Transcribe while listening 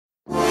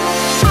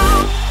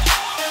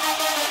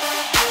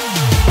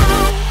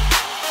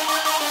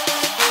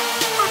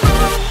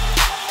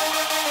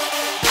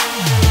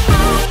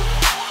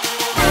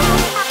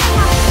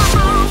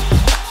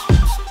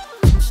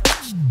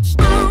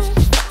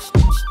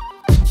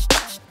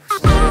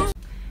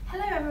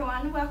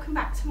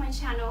my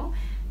channel.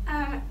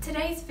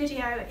 Today's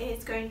video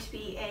is going to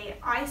be a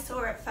I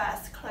saw it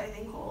first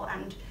clothing haul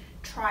and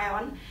try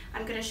on.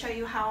 I'm going to show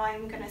you how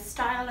I'm going to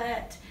style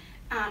it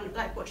and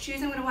like what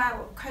shoes I'm going to wear,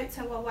 what coats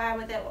I will wear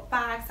with it, what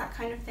bags, that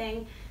kind of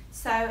thing.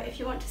 So if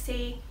you want to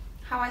see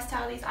how I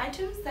style these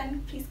items,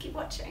 then please keep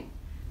watching.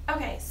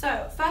 Okay,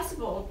 so first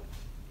of all,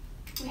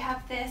 we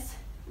have this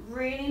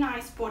really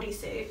nice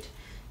bodysuit.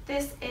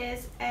 This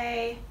is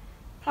a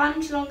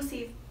plunge long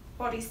sleeve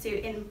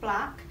bodysuit in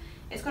black.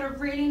 It's got a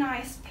really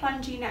nice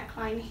plungy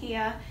neckline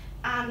here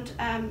and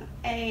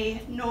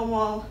a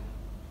normal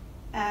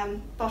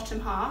bottom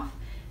half.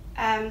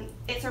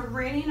 It's a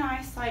really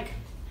nice like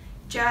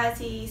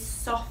jersey,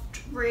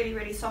 soft,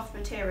 really soft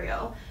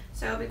material,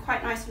 so it'll be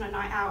quite nice on a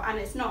night out, and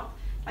it's not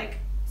like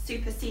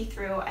super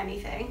see-through or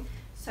anything.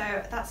 So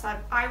that's like,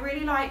 I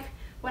really like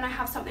when I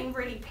have something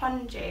really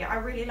plungy, I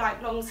really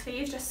like long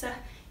sleeves just to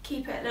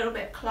keep it a little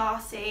bit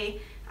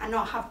classy and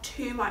not have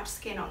too much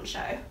skin on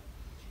show.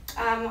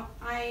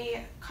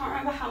 I can't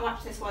remember how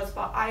much this was,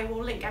 but I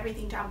will link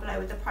everything down below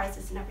with the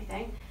prices and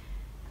everything.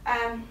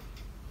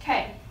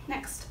 Okay,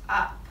 next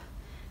up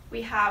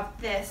we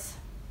have this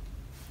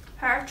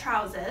pair of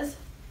trousers.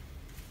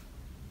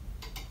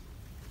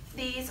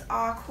 These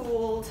are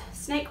called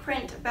snake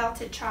print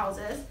belted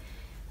trousers,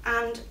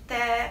 and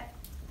they're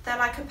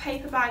like a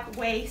paper bag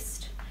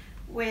waist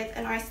with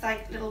a nice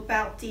like little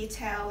belt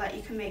detail that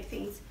you can make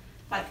things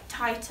like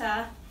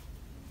tighter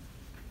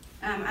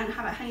and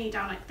have it hanging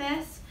down like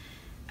this.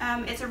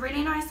 It's a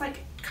really nice like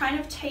kind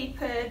of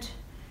tapered,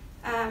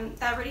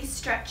 they're really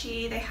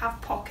stretchy, they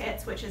have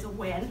pockets, which is a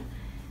win.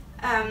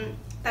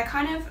 They're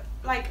kind of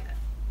like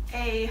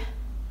a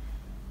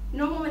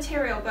normal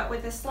material but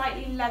with a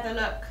slightly leather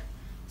look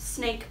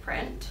snake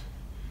print,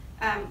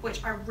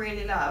 which I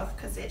really love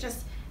because it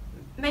just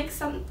makes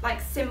some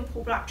like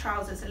simple black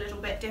trousers a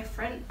little bit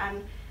different,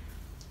 and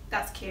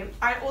that's cute.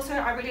 I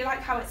really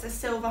like how it's a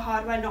silver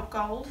hardware, not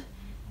gold,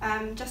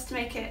 just to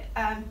make it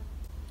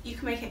you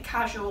can make it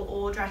casual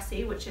or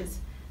dressy, which is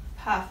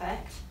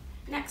perfect.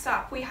 Next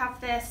up we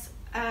have this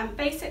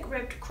basic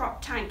ribbed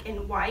crop tank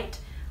in white.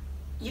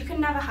 You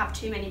can never have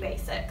too many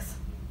basics,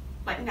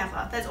 like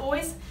never. There's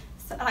always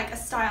like a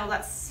style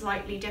that's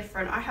slightly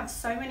different. I have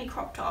so many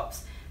crop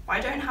tops, but I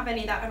don't have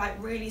any that are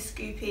like really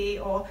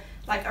scoopy or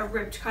like a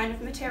ribbed kind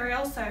of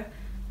material, so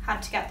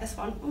had to get this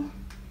one.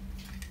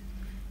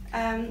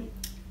 Again,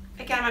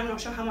 I'm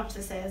not sure how much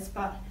this is,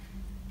 but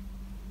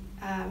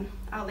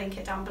I'll link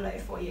it down below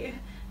for you.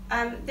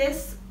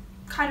 This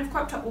kind of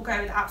crop top will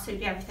go with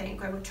absolutely everything.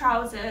 It'll go with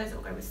trousers,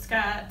 it'll go with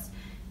skirts.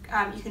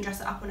 You can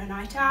dress it up on a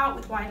night out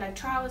with wide leg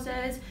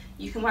trousers.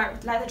 You can wear it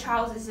with leather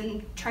trousers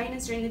and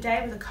trainers during the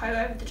day with a coat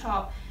over the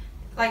top.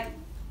 Like,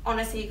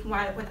 honestly, you can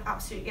wear it with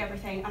absolutely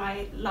everything, and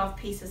I love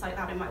pieces like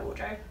that in my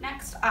wardrobe.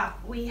 Next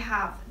up, we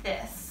have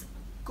this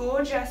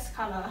gorgeous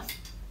colour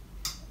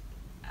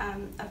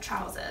of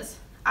trousers.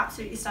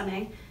 Absolutely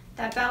stunning.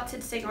 They're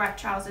belted cigarette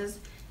trousers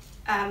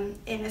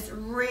in this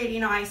really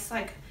nice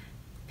like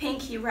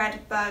pinky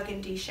red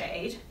burgundy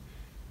shade.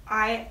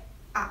 I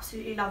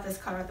absolutely love this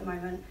colour at the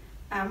moment.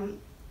 You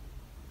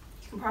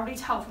can probably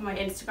tell from my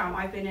Instagram,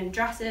 I've been in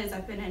dresses,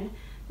 I've been in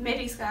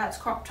midi skirts,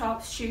 crop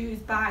tops, shoes,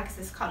 bags,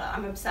 this colour,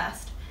 I'm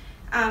obsessed.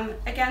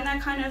 Again,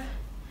 they're kind of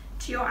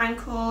to your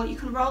ankle, you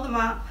can roll them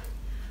up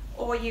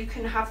or you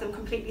can have them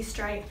completely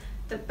straight.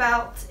 The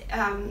belt,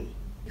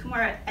 you can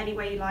wear it any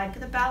way you like.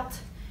 The belt,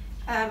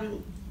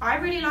 I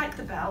really like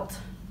the belt.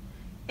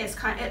 It's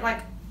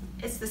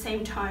it's the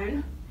same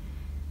tone.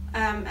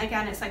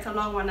 Again, it's like a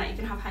long one that you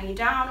can have hanging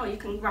down, or you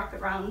can wrap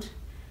it around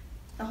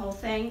the whole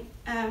thing.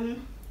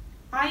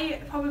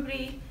 I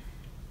probably,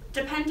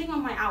 depending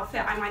on my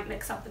outfit, I might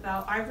mix up the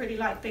belt. I really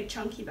like big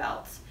chunky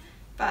belts,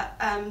 but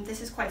this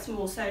is quite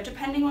small, so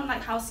depending on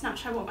like how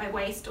snatched I want my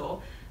waist,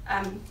 or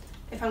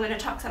if I'm going to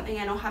tuck something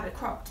in or have it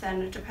cropped,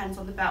 then it depends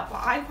on the belt.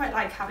 But I quite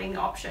like having the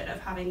option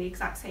of having the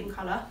exact same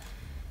colour.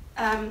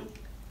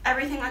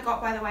 Everything I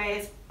got, by the way,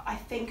 is I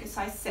think a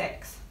size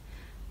 6,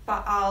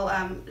 but I'll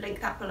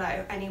link that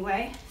below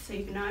anyway, so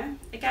you can know.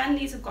 Again,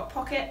 these have got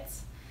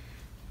pockets.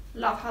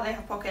 Love how they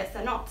have pockets.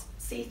 They're not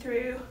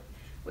see-through,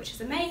 which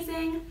is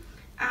amazing.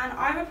 And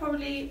I would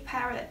probably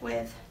pair it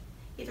with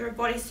either a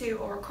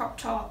bodysuit or a crop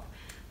top,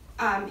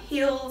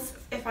 heels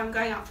if I'm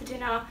going out for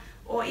dinner,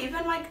 or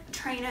even like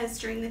trainers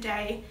during the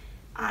day,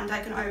 and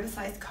like an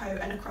oversized coat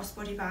and a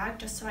crossbody bag,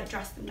 just to like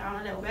dress them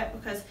down a little bit,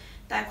 because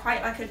they're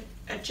quite like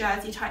a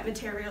jersey type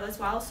material as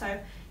well, so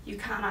you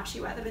can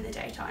actually wear them in the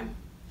daytime.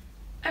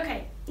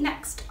 Okay,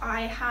 next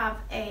I have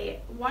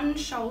a one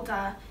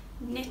shoulder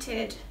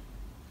knitted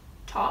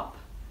top,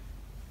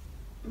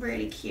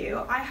 really cute.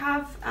 I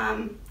have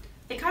I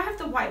think I have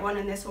the white one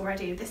in this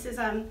already. This is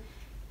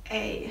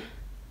a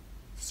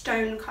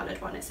stone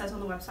coloured one, it says on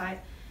the website,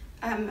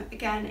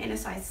 again in a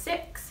size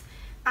 6,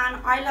 and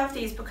I love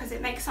these because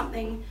it makes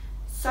something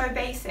so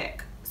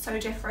basic so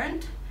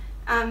different.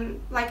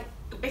 Like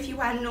if you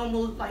wear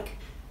normal like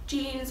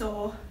jeans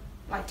or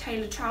like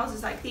tailored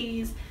trousers like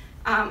these,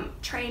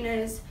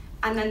 trainers,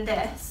 and then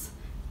this,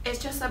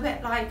 it's just a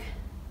bit like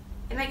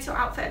it makes your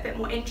outfit a bit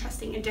more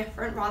interesting and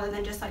different rather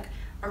than just like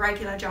a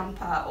regular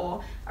jumper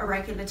or a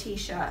regular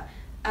t-shirt.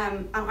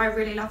 And I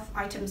really love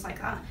items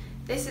like that.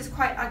 This is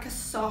quite like a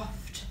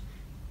soft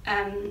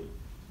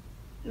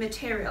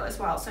material as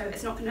well, so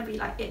it's not going to be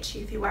like itchy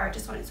if you wear it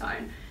just on its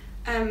own.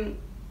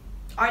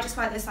 I just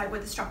wear this like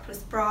with a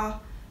strapless bra,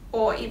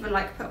 or even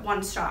like put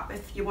one strap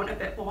if you want a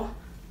bit more.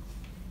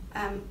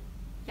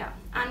 Yeah,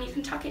 and you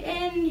can tuck it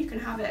in, you can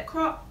have it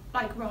crop,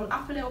 like roll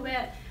up a little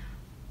bit.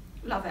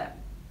 Love it,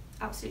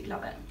 absolutely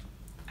love it.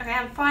 Okay,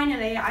 and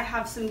finally I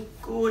have some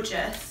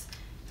gorgeous,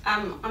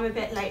 I'm a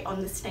bit late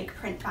on the snake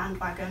print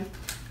bandwagon,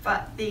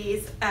 but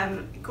these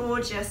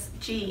gorgeous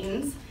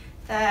jeans.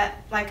 They're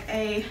like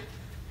a, I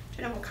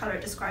don't know what colour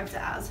it describes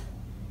it as.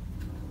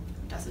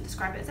 It doesn't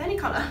describe it as any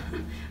colour.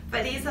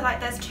 But these are like,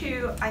 there's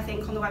two I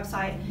think on the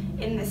website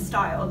in this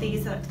style.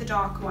 These are the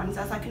darker ones.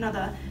 There's like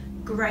another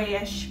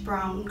greyish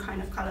brown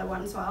kind of colour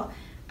one as well.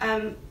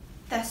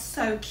 They're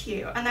so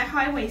cute and they're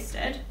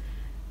high-waisted,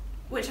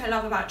 which I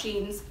love about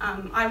jeans.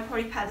 I would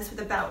probably pair this with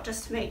a belt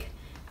just to make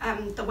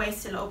the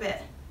waist a little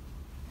bit.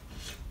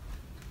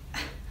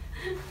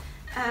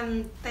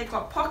 They've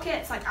got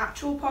pockets, like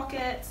actual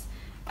pockets,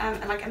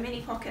 and like a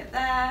mini pocket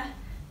there,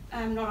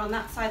 not on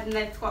that side, and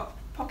they've got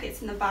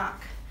pockets in the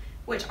back,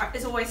 which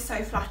is always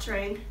so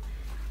flattering.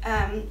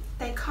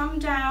 They come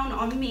down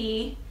on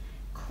me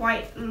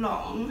quite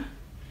long,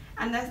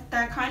 and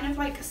they're kind of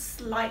like a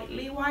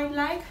slightly wide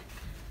leg.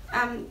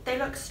 They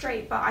look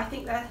straight, but I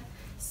think they're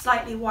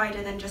slightly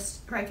wider than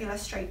just regular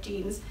straight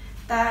jeans.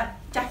 They're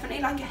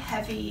definitely like a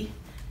heavy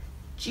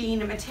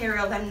jean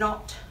material. They're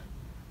not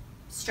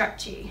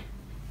stretchy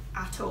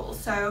at all.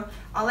 So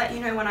I'll let you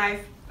know when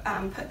I've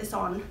put this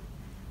on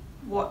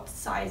what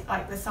size,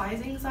 like the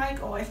sizing's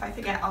like, or if I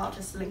forget I'll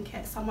just link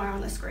it somewhere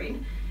on the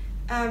screen.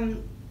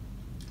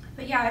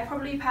 But yeah, I'd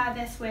probably pair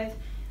this with,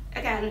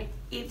 again,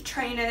 either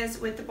trainers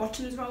with the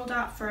bottoms rolled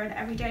up for an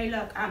everyday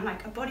look, and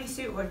like a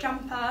bodysuit or a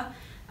jumper.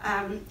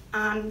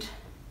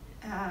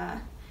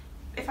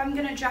 If I'm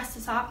gonna dress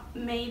this up,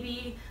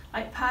 maybe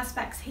like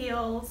perspex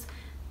heels,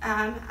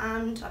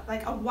 and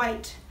like a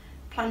white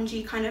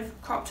plungy kind of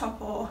crop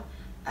top or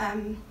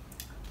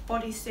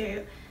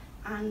bodysuit,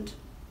 and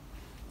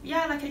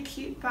yeah, like a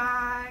cute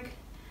bag.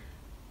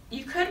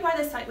 You could wear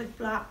this like with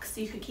black,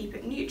 so you could keep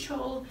it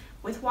neutral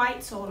with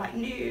whites or like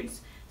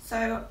nudes.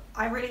 So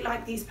I really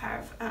like these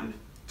pair of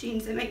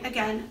jeans. They make,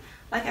 again,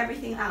 like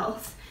everything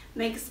else,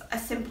 makes a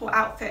simple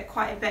outfit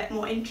quite a bit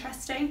more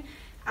interesting,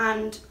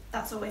 and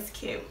that's always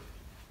cute.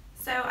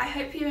 So I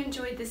hope you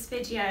enjoyed this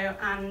video,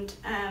 and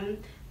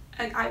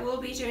I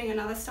will be doing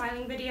another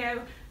styling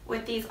video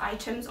with these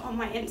items on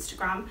my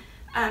Instagram.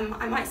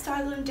 I might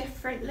style them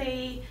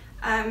differently,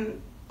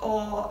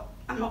 or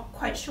I'm not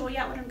quite sure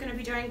yet what I'm going to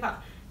be doing,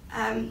 but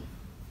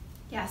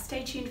yeah,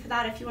 stay tuned for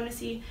that if you want to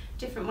see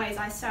different ways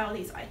I style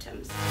these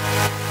items.